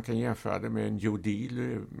 Man kan jämföra det med en New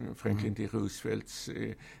Deal, Franklin D. Roosevelts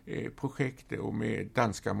projekt, och med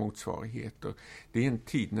danska motsvarigheter. Det är en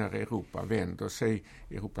tid när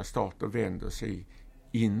Europas stater vänder sig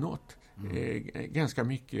inåt ganska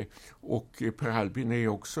mycket. Och Per Albin är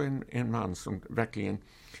också en man som verkligen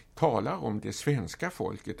talar om det svenska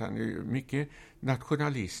folket. Han är mycket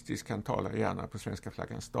nationalistisk, han talar gärna på svenska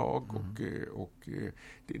flaggans dag och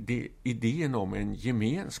det idén om en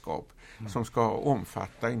gemenskap som ska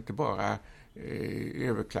omfatta inte bara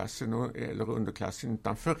överklassen eller underklassen,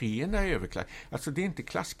 utan förena överklassen. Alltså det är inte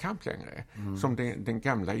klasskamp längre som den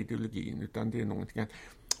gamla ideologin, utan det är någonting annat.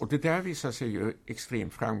 Och det där visar sig ju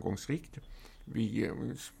extremt framgångsrikt. Vi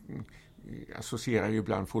associerar ju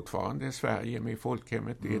ibland fortfarande Sverige med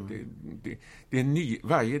folkhemmet. Det är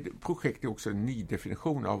varje projekt är också en ny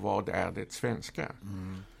definition av vad är det svenska.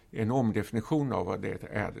 En omdefinition av vad det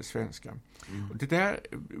är det svenska. Och det där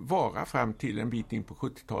varar fram till en bit in på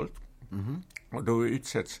 70-talet. Och då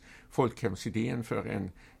utsätts folkhemsidén för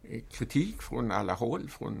en kritik från alla håll,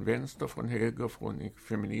 från vänster, från höger, från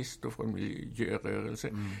feminister, från miljörörelse.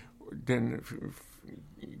 Den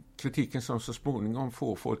kritiken som så småningom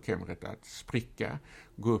får folkhemmet att spricka,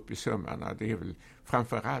 gå upp i sömmarna, det är väl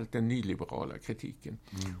framförallt den nyliberala kritiken.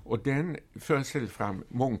 Och den för fram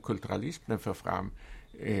mångkulturalism, den för fram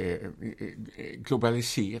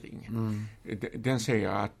globalisering. Den säger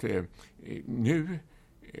att nu,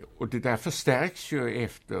 och det där förstärks ju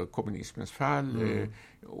efter kommunismens fall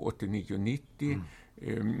 89-90,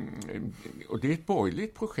 och det är ett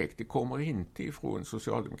borgerligt projekt. Det kommer inte ifrån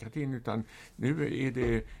socialdemokratin, utan nu är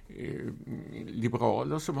det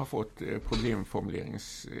liberaler som har fått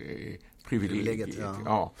problemformuleringsprivilegiet.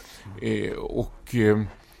 Och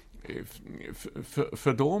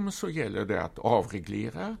för dem så gäller det att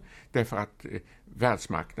avreglera, därför att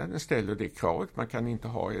världsmarknaden ställer det kravet. Man kan inte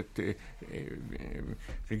ha ett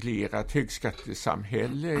reglerat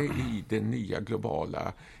högskattesamhälle i den nya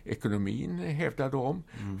globala ekonomin, hävdar de.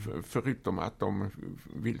 Förutom att de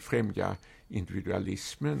vill främja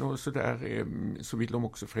individualismen och sådär, så vill de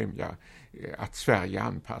också främja att Sverige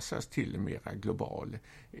anpassas till en mera global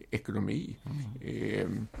ekonomi.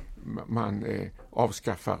 Man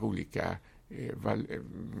avskaffar olika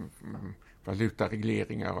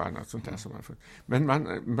valutaregleringar och annat sånt där som man får. Men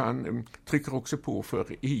man trycker också på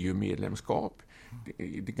för EU-medlemskap.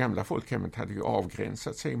 det gamla folkhemmet hade ju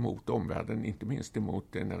avgränsat sig mot omvärlden, inte minst emot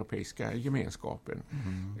den europeiska gemenskapen.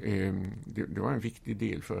 Det var en viktig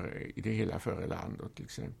del i det hela för Erlander till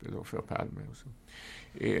exempel och för Palme och så.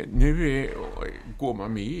 Nu går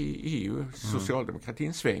man med i EU,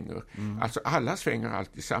 socialdemokratin svänger. Alltså alla svänger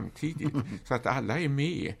alltid samtidigt. Så att alla är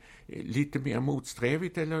med lite mer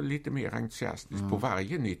motsträvigt eller lite mer entusiastiskt på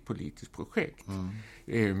varje nytt politiskt projekt.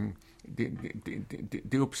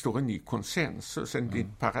 Det uppstår en ny konsensus, en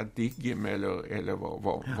nytt paradigm eller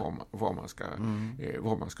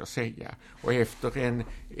vad man ska säga. Och efter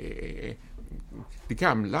det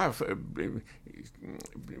gamla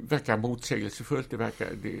verkar motsägelsefullt,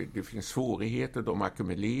 det finns svårigheter, de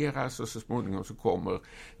ackumuleras och så småningom så kommer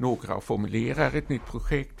några och formulerar ett nytt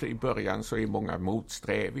projekt. I början så är många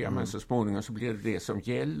motsträviga men så småningom så blir det som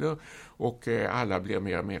gäller och alla blir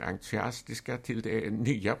mer och mer entusiastiska till det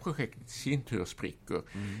nya projektet i sin tur spricker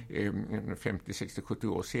 50, 60, 70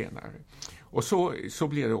 år senare. Och så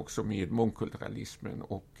blir det också med mångkulturalismen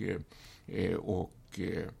och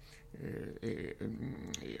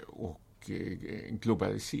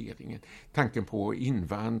globaliseringen. Tanken på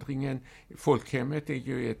invandringen. Folkhemmet är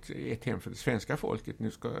ju ett hem för det svenska folket.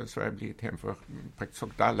 Nu ska Sverige bli ett hem för praktiskt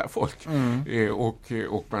taget alla folk.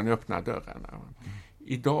 Och man öppnar dörrarna.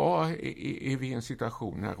 Idag är vi i en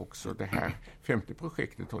situation när också det här 50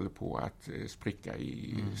 projektet håller på att spricka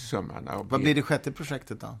i sömmarna. Vad blir det sjätte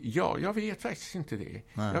projektet då? Ja, jag vet faktiskt inte det.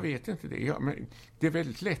 Nej. Jag vet inte det. Men det är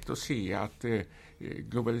väldigt lätt att se att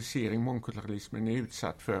globalisering, mångkulturalismen är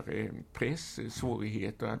utsatt för press,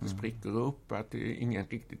 svårigheter, att det spricker upp, att ingen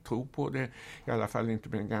riktigt tror på det. I alla fall inte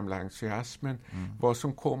med den gamla entusiasmen. Vad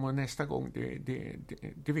som kommer nästa gång,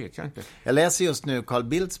 det vet jag inte. Jag läser just nu Carl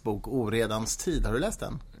Bildts bok Oredans tid. Har du läst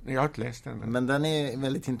den? Jag har inte läst den. Men den är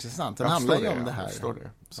väldigt intressant. Den handlar ju om det här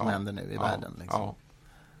som händer nu i världen. Liksom. Ja.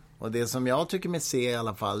 Och det som jag tycker mig se i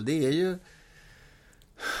alla fall, det är ju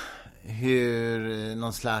hur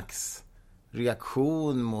någon slags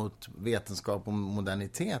reaktion mot vetenskap och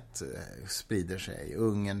modernitet sprider sig.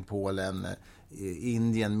 Ungern, Polen,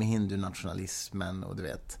 Indien med hindunationalismen och du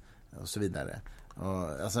vet, och så vidare.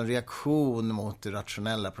 Och, alltså en reaktion mot det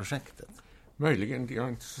rationella projektet. Möjligen, jag är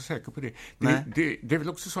inte så säker på det. Det är väl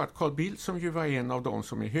också så att Carl Bildt, som ju var en av dem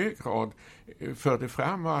som i hög grad förde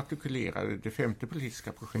fram och artikulerade det femte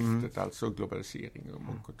politiska projektet, alltså globalisering och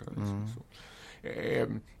mångkulturalism och så.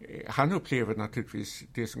 Han upplever naturligtvis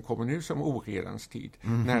det som kommer nu som oredans tid.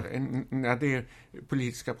 När det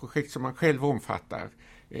politiska projekt som man själv omfattar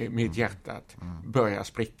med hjärtat börjar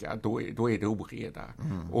spricka, då är det oreda.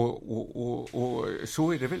 Och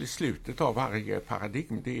så är det väl i slutet av varje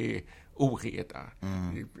paradigm. Det är oreda.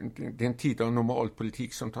 Det är en tid av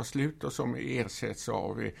normalpolitik som tar slut och som ersätts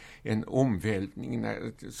av en omvälvning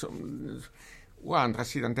å andra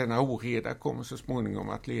sidan, denna oreda kommer så småningom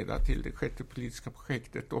att leda till det sjätte politiska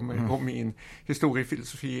projektet om min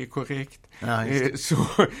historiefilosofi är korrekt. Ja,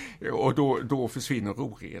 och då försvinner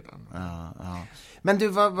oredan. Ja. Men du,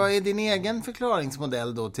 vad är din egen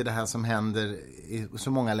förklaringsmodell då till det här som händer i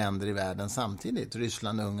så många länder i världen samtidigt?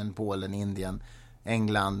 Ryssland, Ungern, Polen, Indien,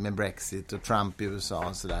 England med Brexit och Trump i USA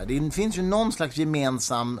och sådär. Det finns ju någon slags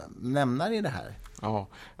gemensam nämnare i det här. Ja,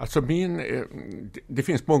 alltså det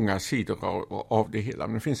finns många sidor av det hela,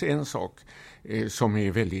 men det finns en sak som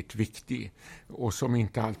är väldigt viktig och som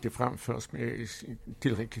inte alltid framförs med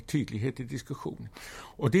tillräcklig tydlighet i diskussion.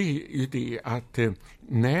 Och det är ju det att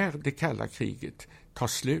när det kalla kriget tar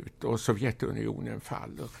slut och Sovjetunionen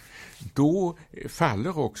faller, då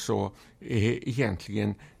faller också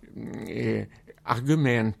egentligen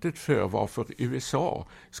argumentet för varför USA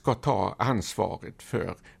ska ta ansvaret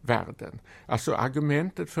för världen. Alltså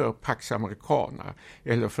argumentet för Pax Americana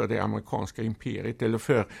eller för det amerikanska imperiet eller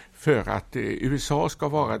för att USA ska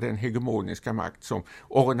vara den hegemoniska makt som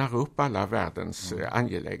ordnar upp alla världens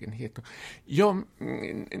angelägenheter. Ja,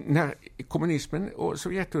 när kommunismen och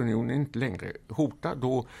Sovjetunionen inte längre hotar,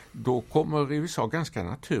 då kommer USA ganska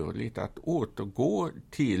naturligt att återgå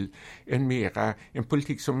till en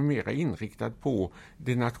politik som är mera inriktad på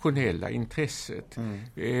det nationella intresset.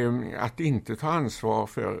 Att inte ta ansvar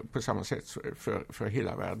på samma sätt för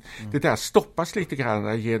hela världen. Det där stoppas lite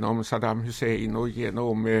grann genom Saddam Hussein och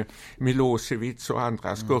genom Milosevic och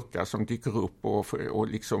andra skurkar som dyker upp och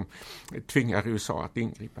liksom tvingar USA att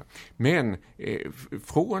ingripa. Men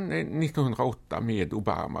från 1908 med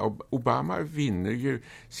Obama vinner ju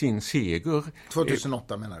sin seger.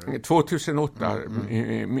 2008 menar du? 2008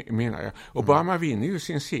 menar jag. Obama vinner ju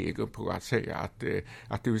sin seger på att säga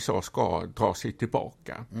att USA ska dra sig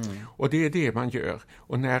tillbaka. Och det är det man gör.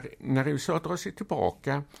 Och när USA drar sig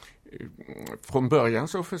tillbaka från början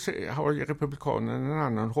så har ju republikanerna en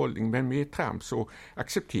annan hållning, men med Trump så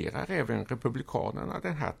accepterar även republikanerna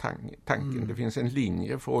den här tanken. Det finns en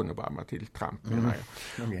linje från Obama till Trump, menar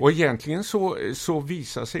jag. Okay. Och egentligen så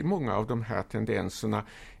visar sig många av de här tendenserna.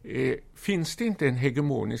 Finns det inte en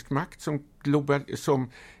hegemonisk makt som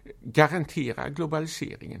garanterar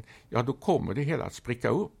globaliseringen, ja då kommer det hela att spricka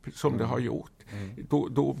upp som det har gjort.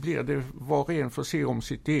 Då blir det var och en får se om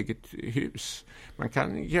sitt eget hus. Man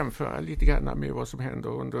kan jämföra lite grann med vad som händer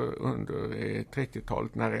under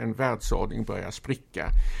 30-talet när en världsordning börjar spricka.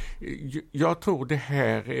 Jag tror det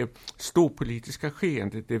här storpolitiska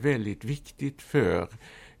skeendet är väldigt viktigt för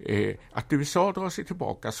att USA drar sig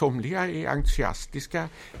tillbaka. Somliga är entusiastiska,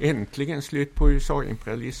 äntligen slut på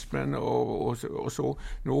USA-imperialismen och så.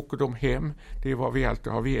 Nu åker de hem, det är vad vi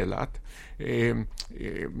alltid har velat.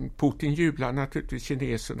 Putin jublar naturligtvis,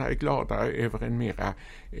 kineserna är glada över en mera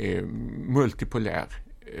multipolär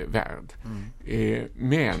värld.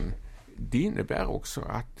 Men det innebär också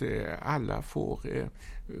att alla får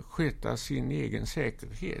sköta sin egen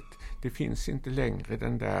säkerhet. Det finns inte längre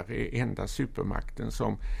den där enda supermakten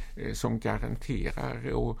som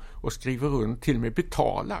garanterar och skriver runt, till och med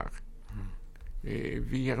betalar.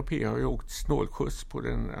 Vi europeer har ju åkt snålskjuts på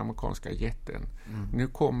den amerikanska jätten. Nu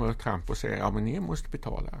kommer Trump och säger, ja men ni måste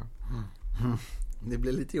betala. Det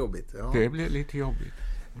blir lite jobbigt. Ja. Det blir lite jobbigt.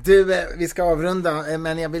 Du, vi ska avrunda,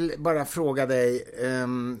 men jag vill bara fråga dig,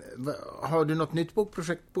 har du något nytt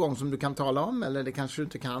bokprojekt på gång som du kan tala om, eller det kanske du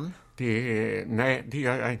inte kan? Nej, det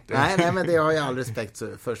gör jag inte. Nej, men det har jag all respekt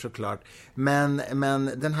för, såklart. Men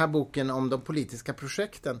den här boken om de politiska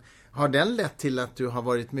projekten, har den lett till att du har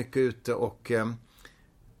varit mycket ute och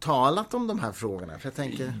talat om de här frågorna? För jag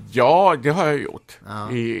tänker... Ja, det har jag gjort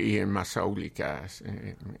i en massa olika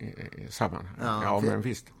sammanhang. Ja, men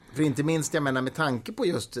visst. För inte minst, jag menar, med tanke på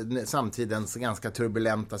just samtidens ganska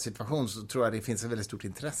turbulenta situation, så tror jag det finns ett väldigt stort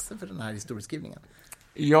intresse för den här historieskrivningen.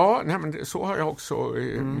 Ja, men så har jag också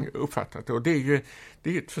uppfattat det. Och det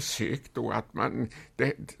är ett försök då att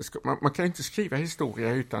man kan inte skriva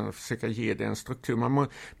historia utan att försöka ge det en struktur.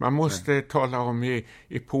 Man måste tala om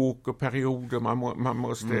epok och perioder. Man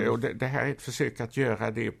måste, och det här är ett försök att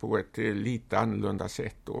göra det på ett lite annorlunda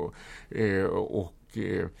sätt och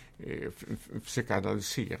försöka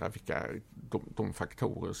analysera vilka de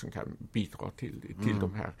faktorer som kan bidra till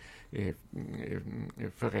de här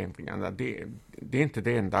förändringarna. Det är inte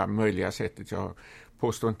det enda möjliga sättet. Jag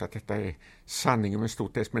påstår inte att detta är sanningen med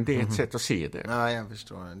stort S, men det är ett sätt att se det. Ja, jag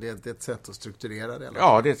förstår. Det är ett sätt att strukturera det.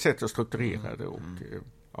 Ja, det är ett sätt att strukturera det. Och,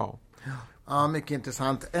 ja, mycket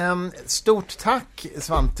intressant. Stort tack,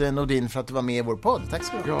 Svante Nordin, för att du var med i vår podd. Tack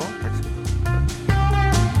så mycket. Ja, tack så mycket.